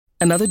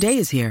Another day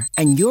is here,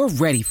 and you're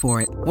ready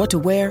for it. What to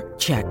wear?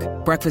 Check.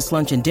 Breakfast,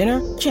 lunch, and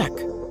dinner? Check.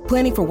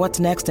 Planning for what's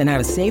next and how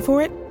to save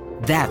for it?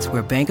 That's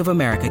where Bank of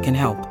America can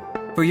help.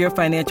 For your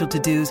financial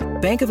to-dos,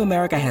 Bank of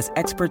America has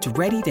experts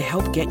ready to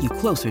help get you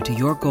closer to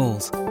your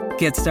goals.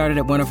 Get started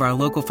at one of our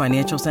local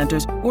financial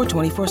centers or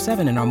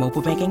 24/7 in our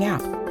mobile banking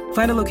app.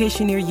 Find a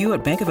location near you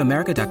at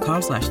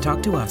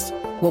bankofamerica.com/talktous.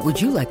 What would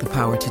you like the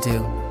power to do?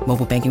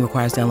 Mobile banking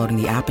requires downloading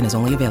the app and is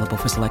only available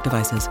for select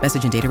devices.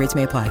 Message and data rates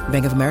may apply.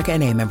 Bank of America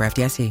N.A., member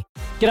FDIC.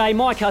 G'day,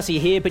 Mike Hussey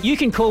here, but you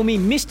can call me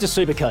Mr.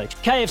 Supercoach.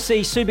 KFC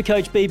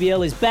Supercoach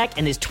BBL is back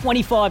and there's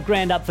 25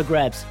 grand up for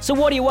grabs. So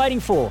what are you waiting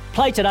for?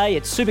 Play today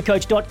at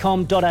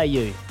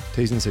supercoach.com.au.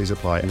 T's and C's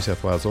apply. New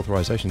South Wales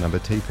authorisation number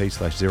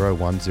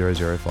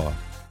TP/01005.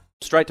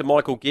 Straight to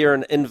Michael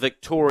Guerin in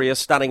Victoria.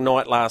 Stunning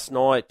night last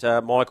night.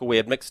 Michael, we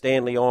had Mick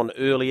Stanley on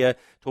earlier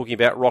talking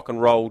about Rock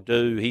and Roll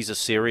Do. He's a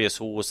serious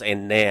horse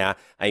and now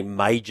a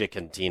major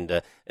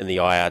contender in the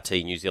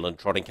IRT New Zealand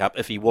Trotting Cup,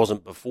 if he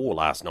wasn't before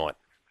last night.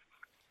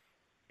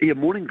 Yeah,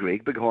 morning,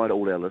 Greg. Big hi to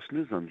all our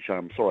listeners. I'm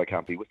sorry I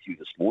can't be with you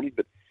this morning,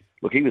 but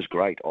look, he was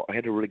great. I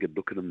had a really good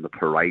look at him in the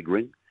parade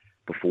ring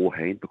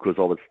beforehand because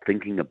I was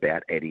thinking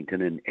about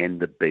Addington and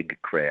the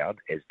big crowd,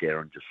 as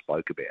Darren just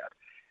spoke about,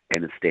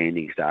 and a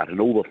standing start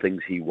and all the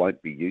things he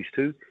won't be used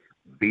to.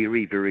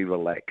 Very, very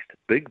relaxed.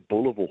 Big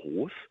bull of a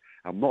horse.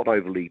 Not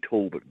overly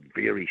tall, but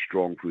very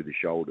strong through the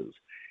shoulders,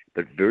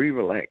 but very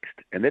relaxed.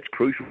 And that's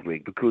crucial,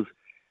 Greg, because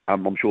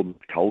I'm sure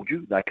Mick told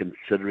you they're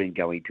considering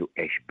going to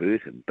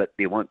Ashburton, but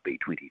there won't be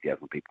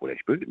 20,000 people at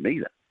Ashburton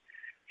either.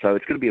 So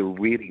it's going to be a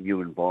really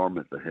new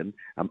environment for him.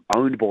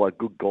 Owned by a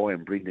good guy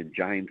in Brendan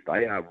James.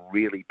 They are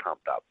really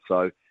pumped up.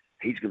 So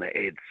he's going to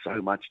add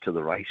so much to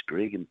the race,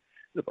 Greg. And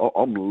look,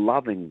 I'm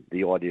loving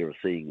the idea of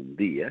seeing him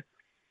there.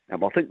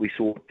 I think we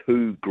saw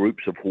two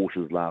groups of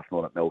horses last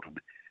night at Melton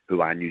who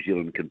are New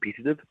Zealand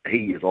competitive.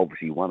 He is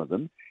obviously one of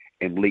them,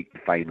 and Leap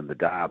Fame in the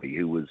Derby,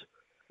 who was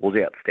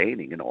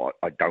outstanding. And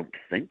I don't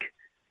think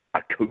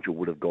a coacher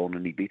would have gone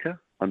any better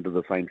under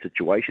the same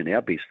situation,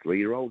 our best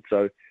 3-year-old.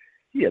 So,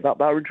 yeah,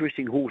 they're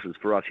interesting horses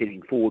for us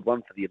heading forward,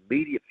 one for the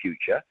immediate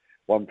future,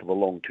 one for the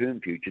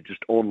long-term future,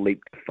 just on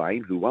Leap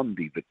Fame, who won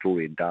the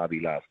Victorian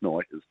Derby last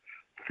night, his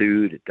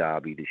third at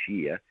Derby this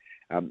year.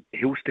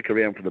 He'll stick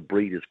around for the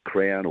Breeders'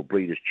 Crown or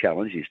Breeders'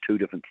 Challenge. There's 2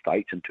 different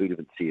states and 2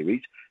 different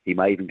series. He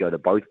may even go to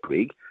both,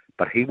 Greg,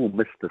 but he will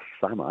miss the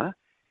summer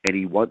and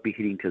he won't be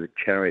heading to the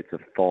Chariots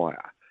of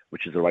Fire,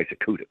 which is a race a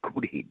Cooter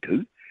could head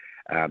to.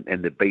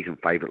 And the beaten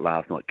favourite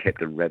last night,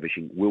 Captain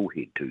Ravishing, will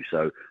head to.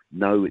 So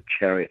no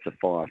Chariots of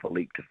Fire for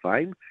Leap to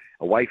Fame.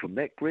 Away from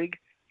that, Greg,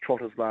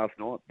 trotters last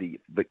night, the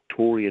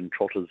Victorian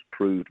trotters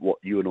proved what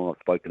you and I have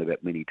spoken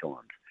about many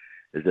times,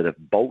 is that if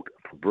Bolt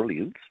for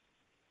Brilliance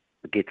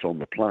gets on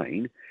the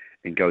plane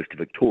and goes to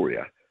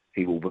Victoria,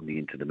 he will win the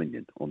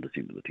Inter-Dominion on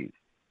December the 10th.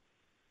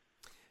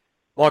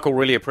 Michael,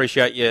 really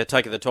appreciate you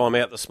taking the time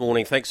out this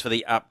morning. Thanks for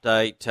the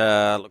update.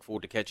 Look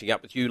forward to catching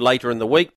up with you later in the week.